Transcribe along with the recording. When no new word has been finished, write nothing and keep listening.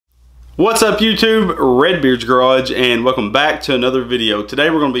What's up YouTube? Redbeard's Garage, and welcome back to another video. Today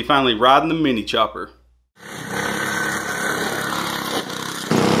we're going to be finally riding the mini chopper.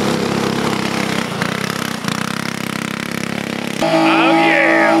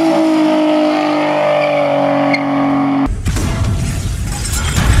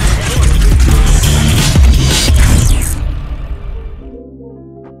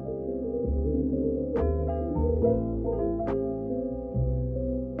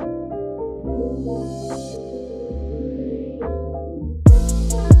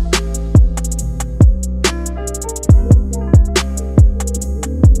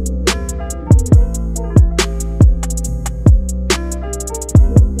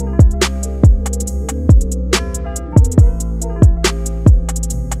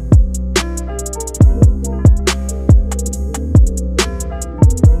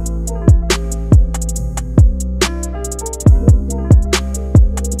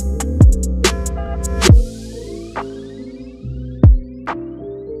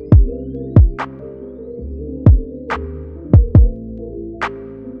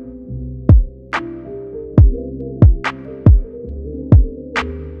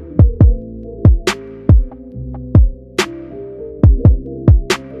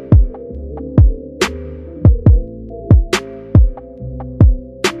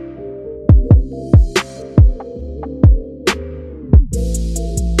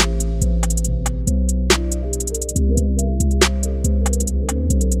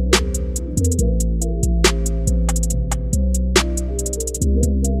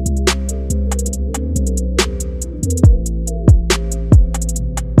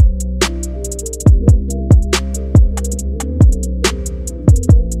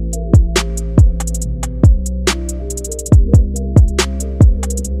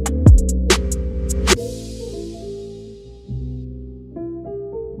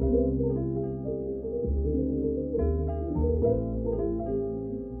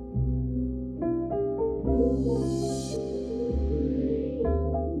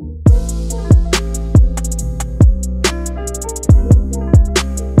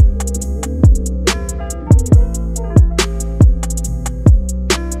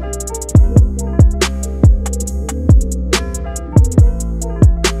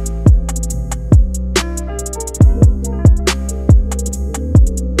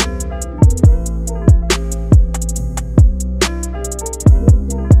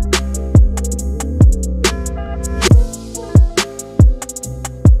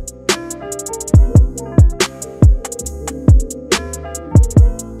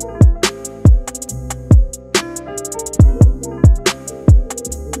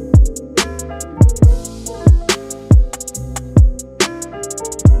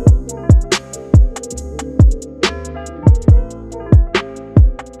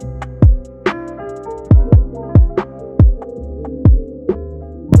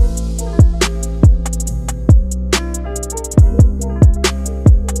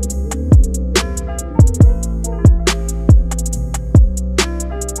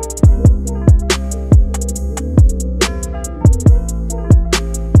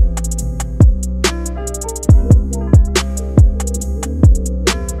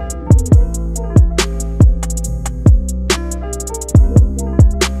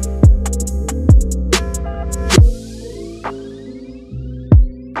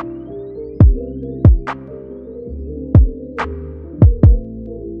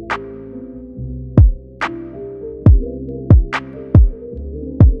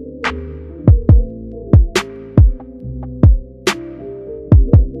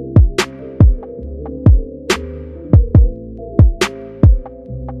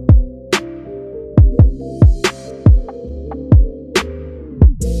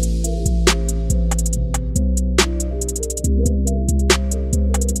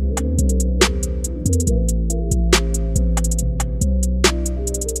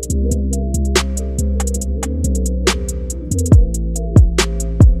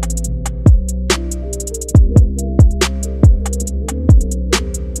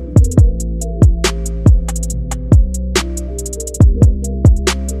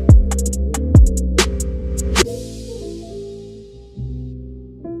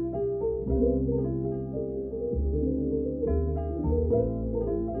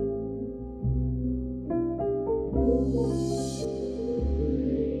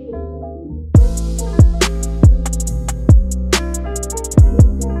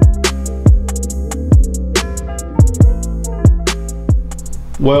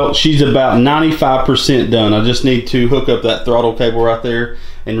 Well, she's about 95% done. I just need to hook up that throttle cable right there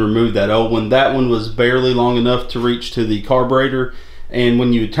and remove that old one. That one was barely long enough to reach to the carburetor, and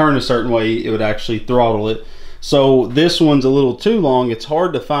when you would turn a certain way, it would actually throttle it. So this one's a little too long. It's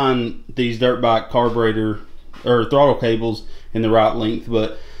hard to find these dirt bike carburetor or throttle cables in the right length,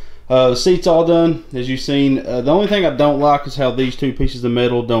 but the seat's all done, as you've seen. The only thing I don't like is how these two pieces of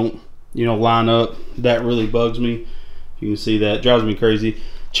metal don't, you know, line up. That really bugs me. You can see that, drives me crazy.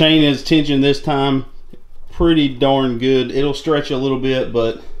 Chain is tension this time, pretty darn good. It'll stretch a little bit,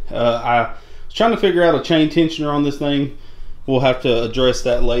 but I was trying to figure out a chain tensioner on this thing. We'll have to address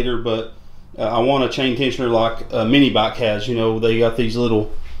that later, but I want a chain tensioner like a mini bike has. You know, they got these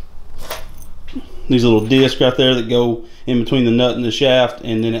little discs right there that go in between the nut and the shaft,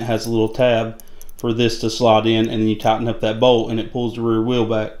 and then it has a little tab for this to slide in, and then you tighten up that bolt and it pulls the rear wheel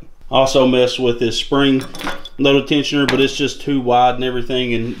back. Also messed with this spring loaded tensioner, but it's just too wide and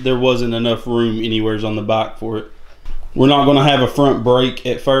everything, and there wasn't enough room anywheres on the bike for it. We're not going to have a front brake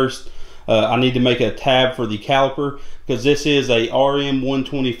at first. I need to make a tab for the caliper, because this is a RM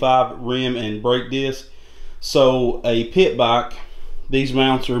 125 rim and brake disc. So a pit bike, these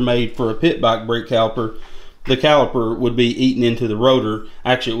mounts are made for a pit bike brake caliper. The caliper would be eaten into the rotor.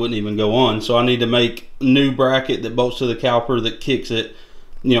 Actually, it wouldn't even go on. So I need to make a new bracket that bolts to the caliper that kicks it,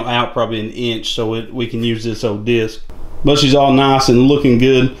 you know, out probably an inch, so we can use this old disc. But she's all nice and looking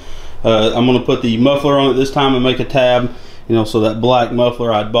good. I'm going to put the muffler on it this time and make a tab, you know, so that black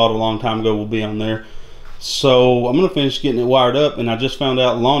muffler I'd bought a long time ago will be on there. So I'm going to finish getting it wired up, and I just found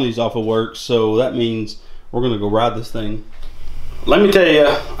out Lonnie's off of work, so that means we're going to go ride this thing. Let me tell you,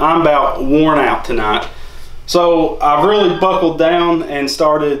 I'm about worn out tonight. So I've really buckled down and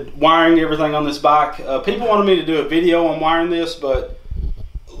started wiring everything on this bike. People wanted me to do a video on wiring this, but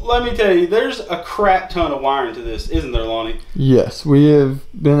let me tell you, there's a crap ton of wiring to this, isn't there, Lonnie? Yes, we have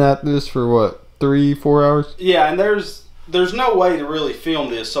been at this for what, 3-4 hours? Yeah, and there's no way to really film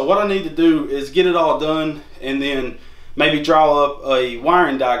this. So what I need to do is get it all done and then maybe draw up a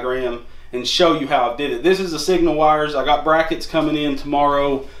wiring diagram and show you how I did it. This is the signal wires. I got brackets coming in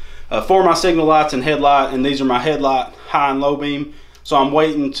tomorrow for my signal lights and headlight, and these are my headlight high and low beam. So I'm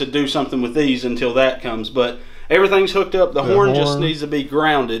waiting to do something with these until that comes. But everything's hooked up. The horn just needs to be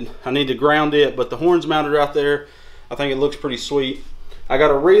grounded. I need to ground it, but the horn's mounted right there. I think it looks pretty sweet. I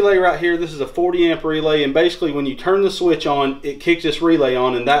got a relay right here. This is a 40 amp relay, and basically when you turn the switch on, it kicks this relay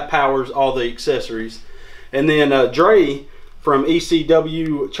on, and that powers all the accessories. And then Dre from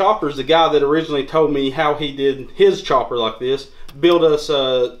ECW Choppers, the guy that originally told me how he did his chopper like this, built us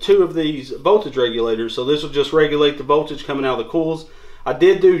 2 of these voltage regulators. So this will just regulate the voltage coming out of the coils. I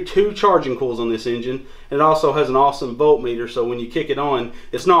did do 2 charging coils on this engine, and it also has an awesome voltmeter, so when you kick it on,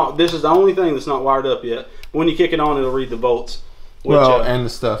 it's not, this is the only thing that's not wired up yet. When you kick it on, it'll read the volts. Which, well, and the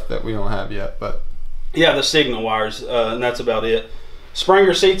stuff that we don't have yet, but yeah, the signal wires, and that's about it.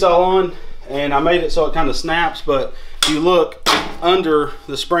 Springer seat's all on, and I made it so it kind of snaps, but if you look under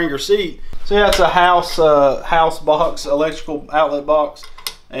the Springer seat, so yeah, it's a house box, electrical outlet box,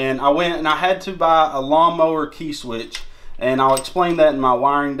 and I went and I had to buy a lawnmower key switch, and I'll explain that in my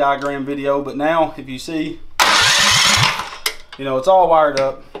wiring diagram video. But now, if you see, you know, it's all wired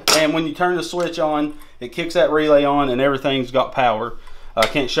up, and when you turn the switch on, it kicks that relay on, and everything's got power. I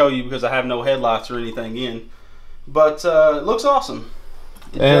can't show you because I have no headlights or anything in, but it looks awesome.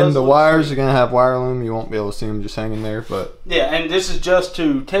 And the wires are gonna have wire loom. You won't be able to see them just hanging there, but yeah. And this is just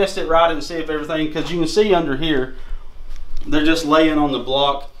to test it right and see if everything, because you can see under here, they're just laying on the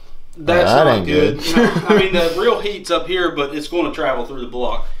block. That's that not ain't good. You know, I mean, the real heat's up here, but it's going to travel through the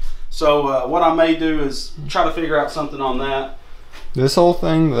block. So what I may do is try to figure out something on that. This whole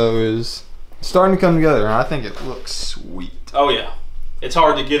thing though is starting to come together, and I think it looks sweet. Oh yeah, it's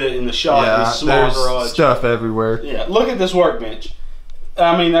hard to get it in the shot. Yeah, in this small there's garage. Stuff everywhere. Yeah, look at this workbench.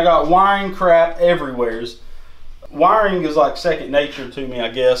 I mean, I got wiring crap everywheres. Wiring is like second nature to me, I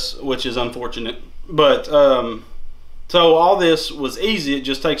guess, which is unfortunate. But so all this was easy. It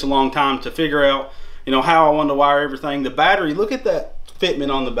just takes a long time to figure out, you know, how I wanted to wire everything. The battery, look at that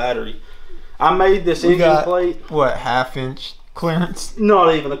fitment on the battery. I made this engine plate. What, 1/2 inch clearance?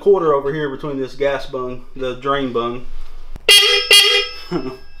 Not even a quarter over here between this gas bung, the drain bung.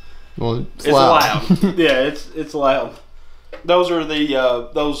 Well, it's loud. Yeah, it's loud. Those are the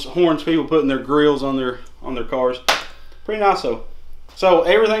those horns people put in their grills on their cars. Pretty nice though. So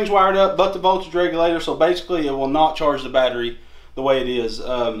everything's wired up but the voltage regulator, so basically it will not charge the battery the way it is,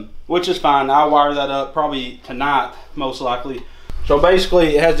 which is fine. I'll wire that up probably tonight, most likely. So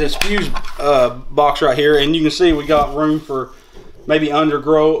basically it has this fuse box right here, and you can see we got room for maybe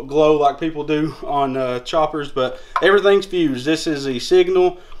underglow like people do on choppers, but everything's fused. This is the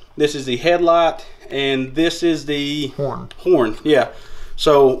signal, this is the headlight, and this is the horn. Yeah,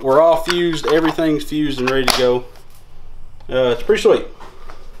 so we're all fused, everything's fused and ready to go. It's pretty sweet.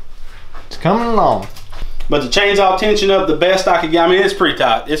 It's coming along. But the chain's all tensioned up the best I could get. I mean, it's pretty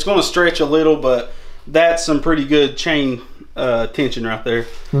tight. It's going to stretch a little, but that's some pretty good chain tension right there.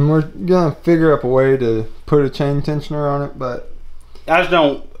 And we're gonna figure up a way to put a chain tensioner on it, but I just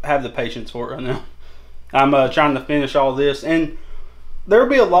don't have the patience for it right now. I'm trying to finish all this, and there'll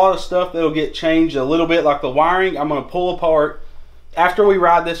be a lot of stuff that'll get changed a little bit, like the wiring. I'm going to pull apart after we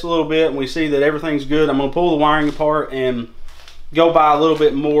ride this a little bit and we see that everything's good. I'm going to pull the wiring apart and go buy a little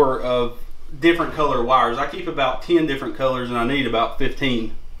bit more of different color wires. I keep about 10 different colors and I need about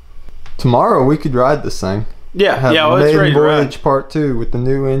 15. Tomorrow we could ride this thing. Yeah, well, it's Maiden ready to Voyage ride. Part 2 with the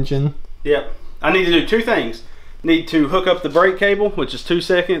new engine. Yep. I need to do 2 things. Need to hook up the brake cable, which is 2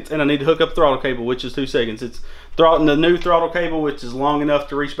 seconds, and I need to hook up the throttle cable, which is 2 seconds. It's the new throttle cable, which is long enough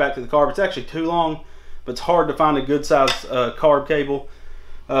to reach back to the carb. It's actually too long, but it's hard to find a good size carb cable.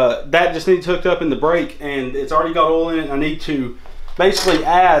 That just needs hooked up in the brake, and it's already got oil in it. I need to basically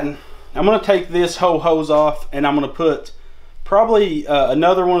add, I'm going to take this whole hose off, and I'm going to put probably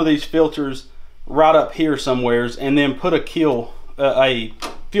another one of these filters right up here somewheres, and then put a fuel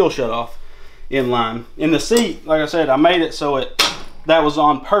shutoff in line. In the seat, like I said, I made it so that was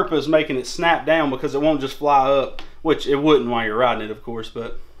on purpose, making it snap down because it won't just fly up, which it wouldn't while you're riding it, of course.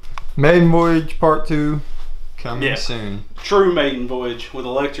 But Maiden Voyage Part 2 coming soon. True maiden voyage with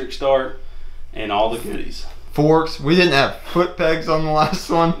electric start and all the goodies. Forks. We didn't have foot pegs on the last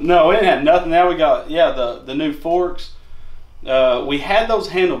one. No, we didn't have nothing. Now we got the new forks. We had those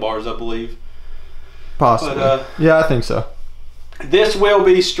handlebars, I believe. Possibly. But, yeah, I think so. This will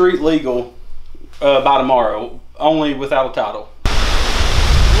be street legal by tomorrow, only without a title.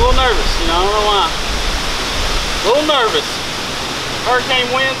 A little nervous, you know, I don't know why. A little nervous.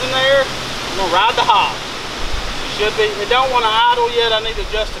 Hurricane winds in there. I'm gonna ride the hog. Should be. It don't want to idle yet. I need to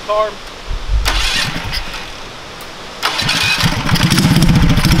adjust the carb.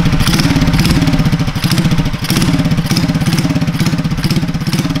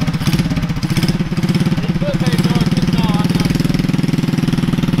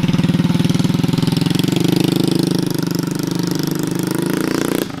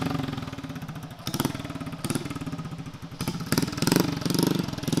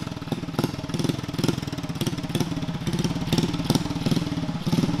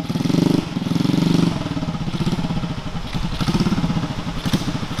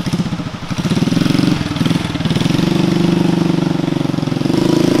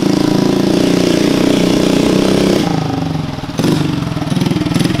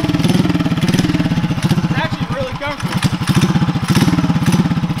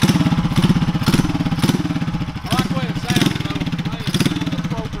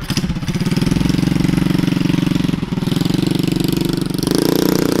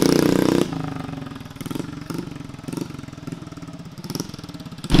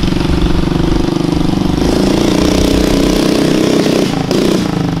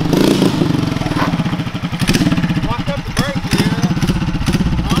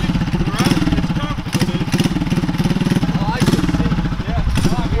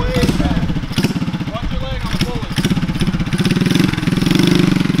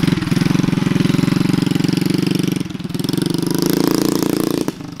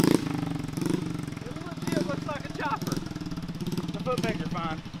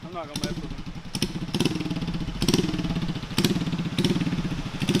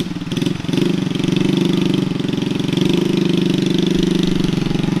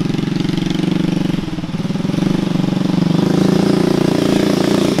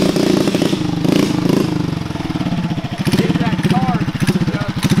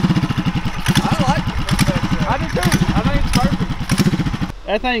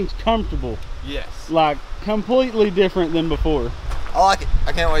 That thing's comfortable. Yes. Like completely different than before. I like it.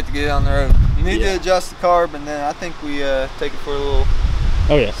 I can't wait to get it on the road. You need to adjust the carb, and then I think we take it for a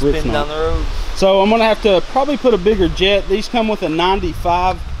little spin down the road. So I'm gonna have to probably put a bigger jet. These come with a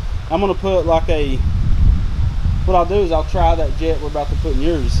 95. I'm gonna put like what I'll do is I'll try that jet we're about to put in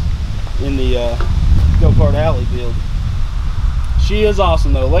yours in the go-kart alley build. She is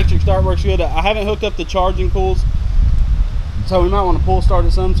awesome though. Electric start works good. I haven't hooked up the charging pools, so we might want to pull start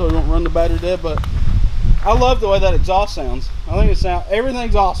it some so we won't run the battery dead, but I love the way that exhaust sounds. I think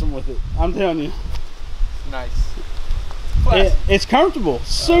everything's awesome with it. I'm telling you. Nice. It's comfortable,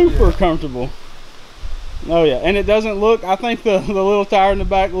 super comfortable. Oh yeah, and it doesn't look, I think the little tire in the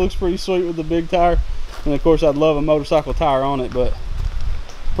back looks pretty sweet with the big tire. And of course I'd love a motorcycle tire on it, but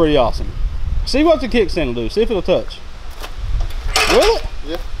pretty awesome. See what the kickstand will do, see if it'll touch. Will it?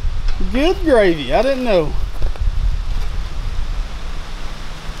 Yeah. Good gravy, I didn't know.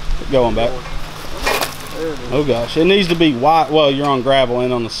 Going back. There it is. Oh gosh, it needs to be wide. Well, you're on gravel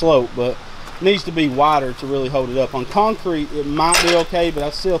and on the slope, but it needs to be wider to really hold it up. On concrete, it might be okay, but I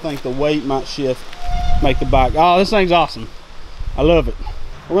still think the weight might shift, make the bike. Oh, this thing's awesome. I love it.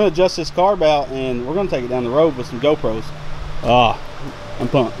 We're gonna adjust this carb out and we're gonna take it down the road with some GoPros. Ah, I'm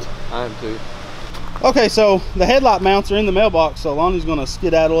pumped. I am too. Okay, so the headlight mounts are in the mailbox, so Lonnie's gonna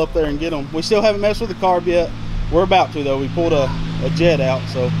skedaddle up there and get them. We still haven't messed with the carb yet. We're about to though. We pulled a jet out,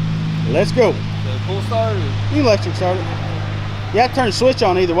 so let's go. Full start? You can electric start it. You have to turn the switch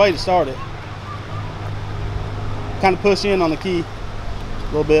on either way to start it. Kind of push in on the key a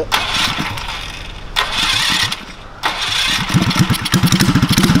little bit.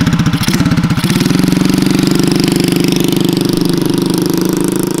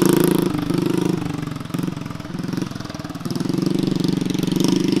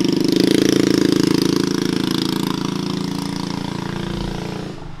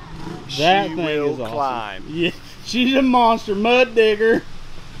 That thing is awesome. Climb. Yeah, she's a monster mud digger.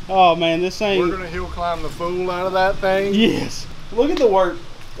 Oh man, this thing. We're gonna hill climb the fool out of that thing. Yes. Look at the work,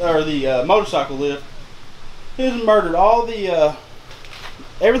 or the motorcycle lift. He's murdered all the.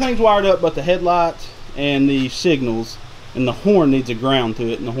 Everything's wired up, but the headlights and the signals, and the horn needs a ground to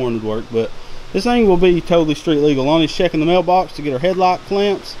it, and the horn would work. But this thing will be totally street legal. Lonnie's checking the mailbox to get her headlight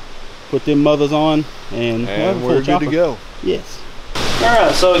clamps, put them mothers on, and we're good to go. Yes.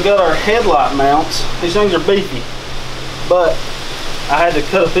 Alright, so we got our headlight mounts. These things are beefy, but I had to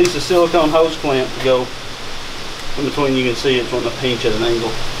cut a piece of silicone hose clamp to go in between. You can see it's wanting to pinch at an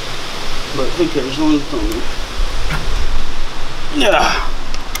angle, but who cares as long as it's on there. Yeah.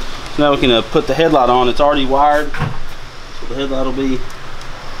 So now we can put the headlight on. It's already wired, so the headlight will be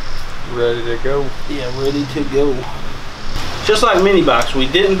ready to go. Yeah, ready to go. Just like mini bikes, we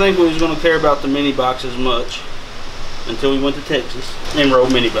didn't think we was going to care about the mini bikes as much until we went to Texas and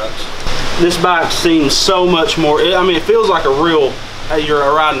rode mini bikes. This bike seems so much more, I mean, it feels like a real, you're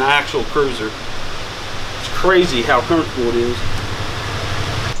riding an actual cruiser. It's crazy how comfortable it is.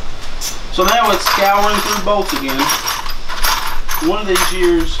 So now it's scouring through bolts again. One of these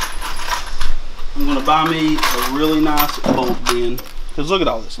years, I'm gonna buy me a really nice bolt bin. Because look at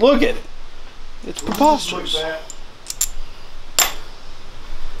all this, look at it. It's preposterous.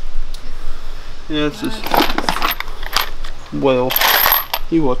 Yeah, it's just, well,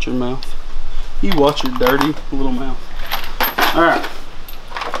 you watch your mouth. You watch your dirty little mouth. Alright.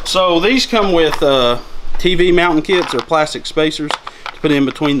 So these come with TV mounting kits or plastic spacers to put in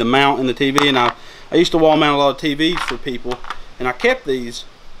between the mount and the TV. And I used to wall mount a lot of TVs for people. And I kept these.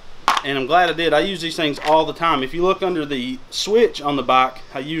 And I'm glad I did. I use these things all the time. If you look under the switch on the bike,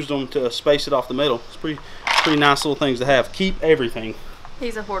 I used them to space it off the middle. It's pretty nice little things to have. Keep everything.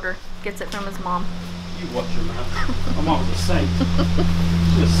 He's a hoarder. Gets it from his mom. You watch your mouth. I'm on the saint.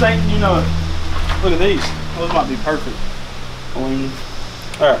 The saint, you know it. Look at these. Those might be perfect.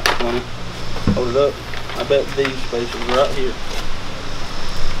 Alright, hold it up. I bet these spacers are right here.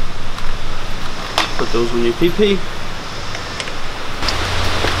 Put those on your PP.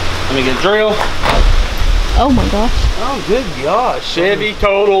 Let me get a drill. Oh my gosh. Oh good gosh. Chevy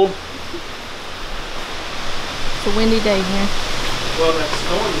totaled. It's a windy day here. Well, that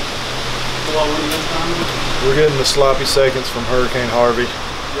storm is blowing this time. We're getting the sloppy seconds from Hurricane Harvey.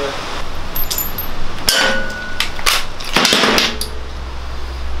 Yeah.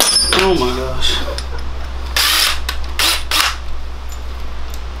 Oh my gosh.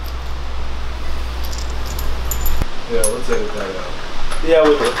 Yeah, let's edit that out. Yeah,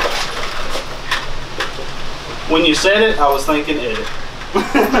 we will. When you said it, I was thinking edit.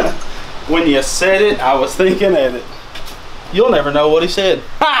 When you said it, I was thinking edit. You'll never know what he said.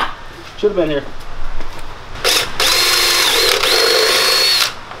 Ha! Should have been here.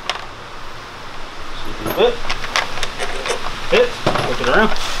 Hit. Flip it around.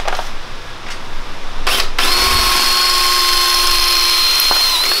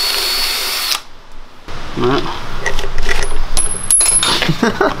 Alright.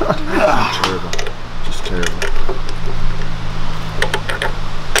 Terrible. Just terrible.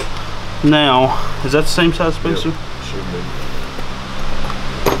 Now, is that the same size spacer? Yep, should be.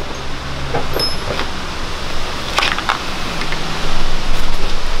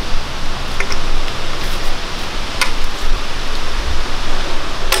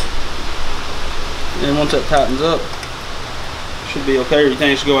 And once that tightens up, should be okay. You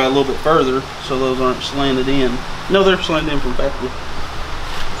can just go out a little bit further so those aren't slanted in. No, they're slanted in from factory.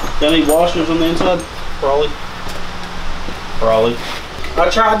 Got any washers on the inside? Probably. I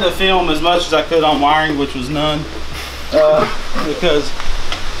tried to film as much as I could on wiring, which was none, because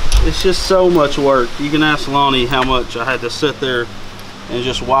it's just so much work. You can ask Lonnie how much I had to sit there and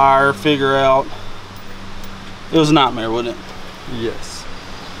just wire, figure out It was a nightmare, wasn't it? Yes.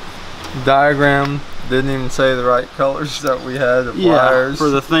 Diagram didn't even say the right colors that we had of wires. For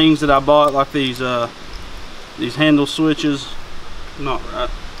the things that I bought, like these handle switches, not right.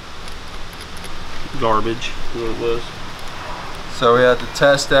 Garbage, what it was. So we had to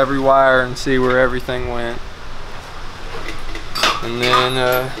test every wire and see where everything went, and then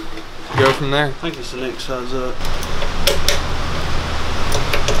go from there. I think it's the next size up.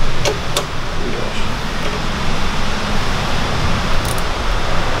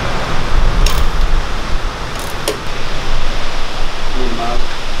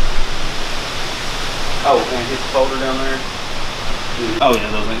 Oh, and hit the folder down there. Oh yeah,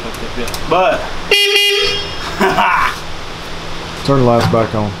 those ain't hooked up yet. But Turn the lights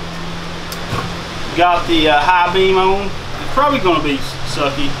back on. got the high beam on. It's probably going to be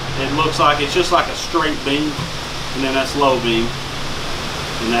sucky. It looks like it's just like a straight beam, and then that's low beam,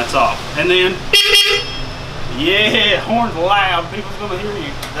 and that's off. And then, yeah, horns loud. People's going to hear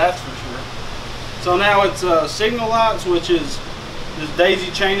you. That's for sure. So now it's signal lights, which is just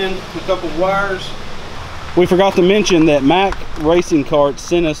daisy chaining a couple of wires. We forgot to mention that Mac Racing Kart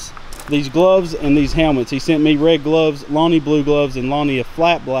sent us these gloves and these helmets. He sent me red gloves, Lonnie blue gloves, and Lonnie a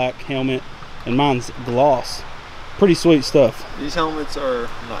flat black helmet, and mine's gloss. Pretty sweet stuff. These helmets are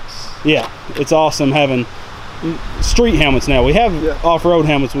nice. Yeah, it's awesome having street helmets now. We have off-road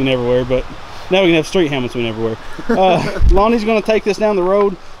helmets we never wear, but now we can have street helmets we never wear. Lonnie's going to take this down the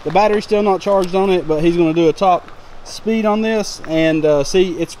road. The battery's still not charged on it, but he's going to do a top speed on this and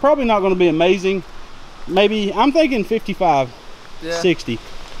see. It's probably not going to be amazing. Maybe I'm thinking 55, 60.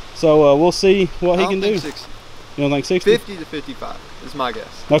 So we'll see what he can do. 60. You don't think 60? 50 to 55 is my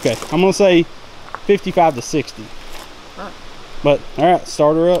guess. Okay, I'm gonna say 55 to 60. All right. But all right,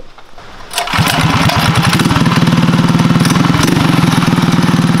 start her up.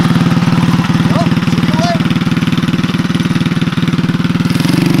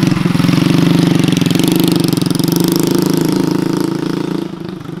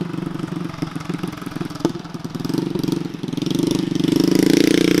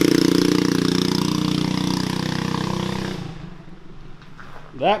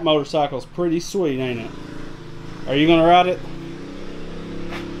 That motorcycle's pretty sweet, ain't it? Are you gonna ride it?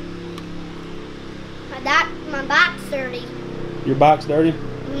 My bike's dirty. Your bike's dirty?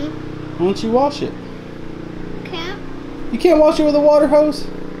 Mm-hmm. Why don't you wash it? Can't. You can't wash it with a water hose?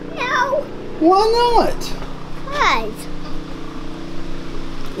 No. Why not? Cause.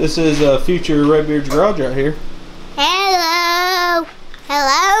 This is future Redbeard's Garage right here. Hello.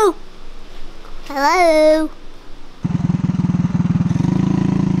 Hello. Hello.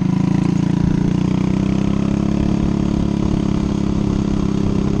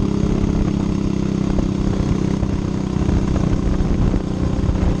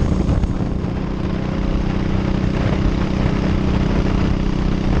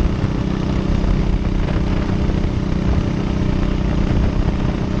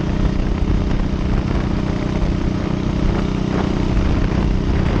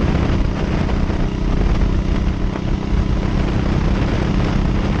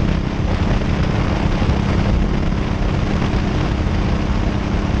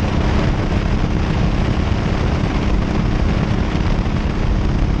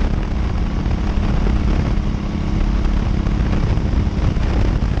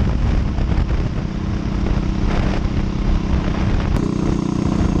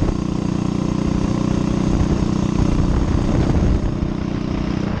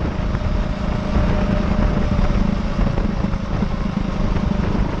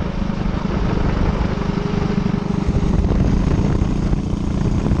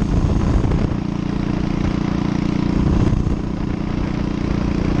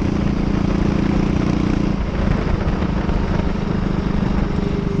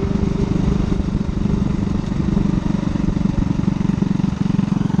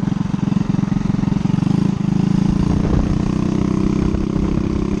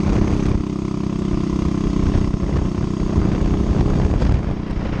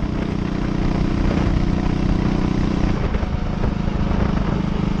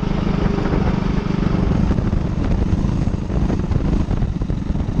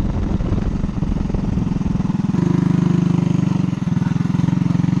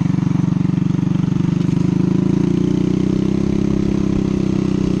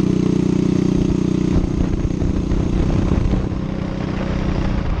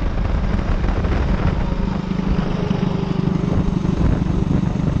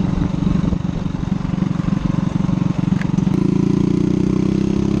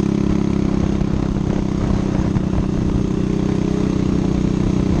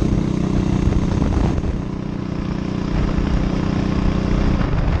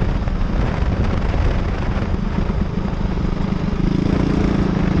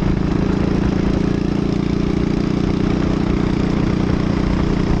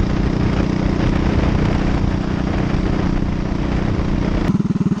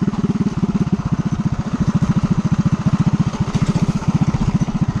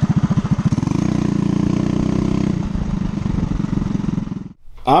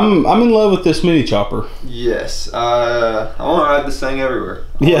 I'm in love with this mini chopper. Yes. I want to ride this thing everywhere.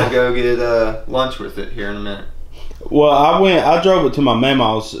 I want to go get lunch with it here in a minute. Well, I drove it to my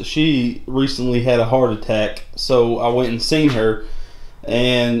mama's. She recently had a heart attack, so I went and seen her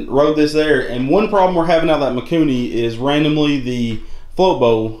and rode this there. And one problem we're having out of that Mikuni is randomly the float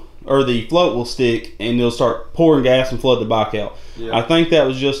bowl or the float will stick and it'll start pouring gas and flood the bike out. Yeah. I think that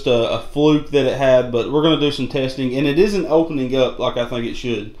was just a fluke that it had, but we're going to do some testing, and it isn't opening up like I think it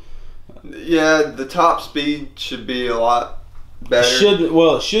should. Yeah, the top speed should be a lot better.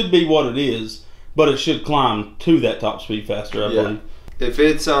 It should be what it is, but it should climb to that top speed faster, I believe. If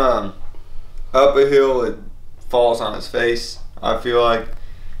it's up a hill, it falls on its face, I feel like.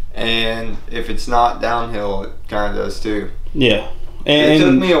 And if it's not downhill, it kind of does too. Yeah. And it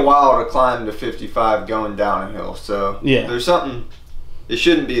took me a while to climb to 55 going down a hill, so there's something, it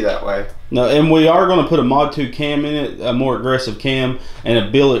shouldn't be that way. No, and we are going to put a Mod 2 cam in it, a more aggressive cam, and a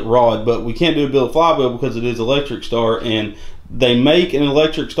billet rod, but we can't do a billet flywheel because it is electric start, and they make an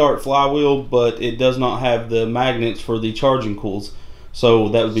electric start flywheel, but it does not have the magnets for the charging coils, so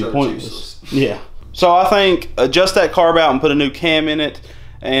that would be pointless. Yeah. So I think adjust that carb out and put a new cam in it.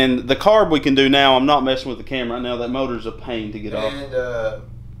 And the carb we can do now, I'm not messing with the cam right now. That motor's a pain to get off. And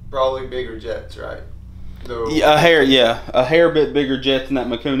probably bigger jets, right? A hair bit bigger jet than that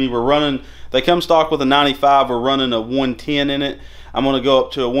Mikuni. We're running, they come stock with a 95. We're running a 110 in it. I'm going to go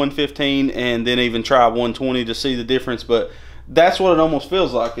up to a 115 and then even try 120 to see the difference. But that's what it almost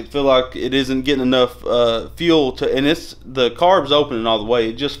feels like. It feels like it isn't getting enough fuel to, and the carb's opening all the way.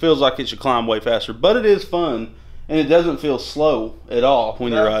 It just feels like it should climb way faster. But it is fun. And it doesn't feel slow at all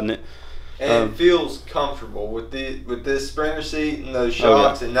when you're riding it. And it feels comfortable with this Springer seat and those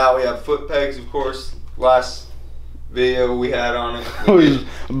shocks. And now we have foot pegs, of course. Last video we had on it. We was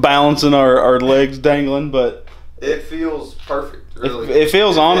balancing our legs dangling, but it feels perfect, really. It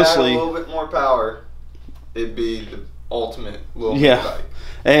feels, honestly, if it had a little bit more power, it'd be the ultimate little bike.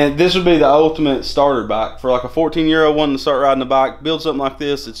 And this would be the ultimate starter bike. For like a 14-year-old wanting to start riding a bike, build something like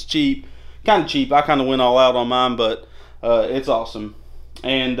this. It's cheap. Kind of cheap. I kind of went all out on mine, but it's awesome.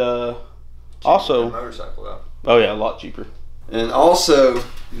 And also, motorcycle though. Oh yeah, a lot cheaper. And also,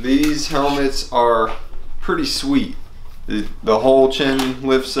 these helmets are pretty sweet. The whole chin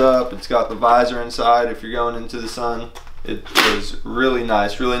lifts up. It's got the visor inside if you're going into the sun. It was really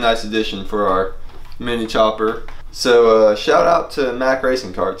nice addition for our mini chopper. So shout out to Mac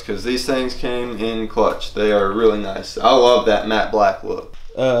Racing Karts because these things came in clutch. They are really nice. I love that matte black look.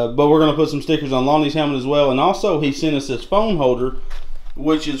 But we're going to put some stickers on Lonnie's helmet as well. And also, he sent us this phone holder,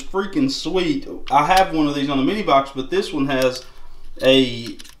 which is freaking sweet. I have one of these on the mini box, but this one has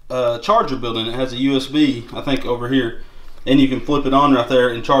a charger built in. It has a USB, I think, over here. And you can flip it on right there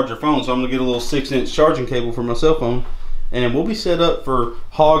and charge your phone. So I'm going to get a little 6-inch charging cable for my cell phone. And we'll be set up for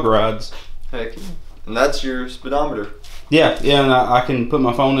hog rides. Heck, and that's your speedometer. Yeah, and I can put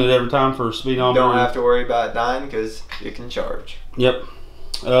my phone in it every time for speedometer. You don't have to worry about it dying because it can charge. Yep.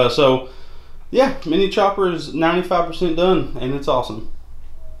 So, yeah, mini chopper is 95% done, and it's awesome.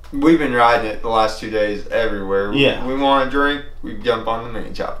 We've been riding it the last 2 days everywhere. Yeah. We want a drink, we jump on the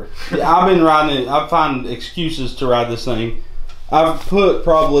mini chopper. Yeah, I've been riding it. I find excuses to ride this thing. I've put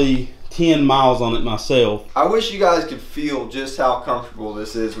probably 10 miles on it myself. I wish you guys could feel just how comfortable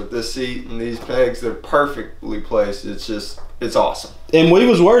this is with this seat and these pegs. They're perfectly placed. It's awesome. And we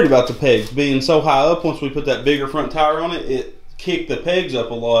was worried about the pegs being so high up. Once we put that bigger front tire on it, it kicked the pegs up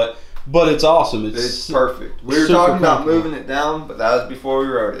a lot, but it's awesome. It's perfect. We were talking about moving it down, but that was before we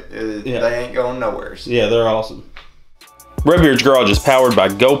rode it. They ain't going nowhere. Yeah, they're awesome. Redbeard's Garage is powered by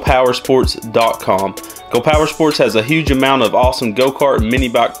GoPowersports.com. GoPowersports has a huge amount of awesome go-kart and mini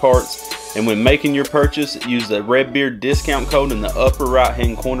bike parts, and when making your purchase, use the Redbeard discount code in the upper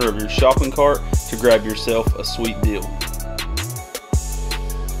right-hand corner of your shopping cart to grab yourself a sweet deal.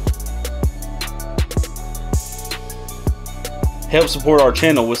 Help support our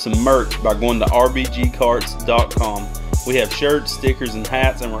channel with some merch by going to rbgkarts.com. We have shirts, stickers, and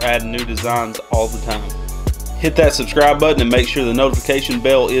hats, and we're adding new designs all the time. Hit that subscribe button and make sure the notification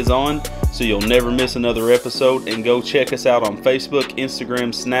bell is on so you'll never miss another episode, and go check us out on Facebook,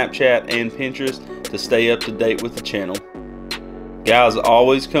 Instagram, Snapchat, and Pinterest to stay up to date with the channel. Guys,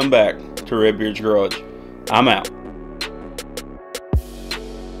 always come back to Redbeard's Garage. I'm out.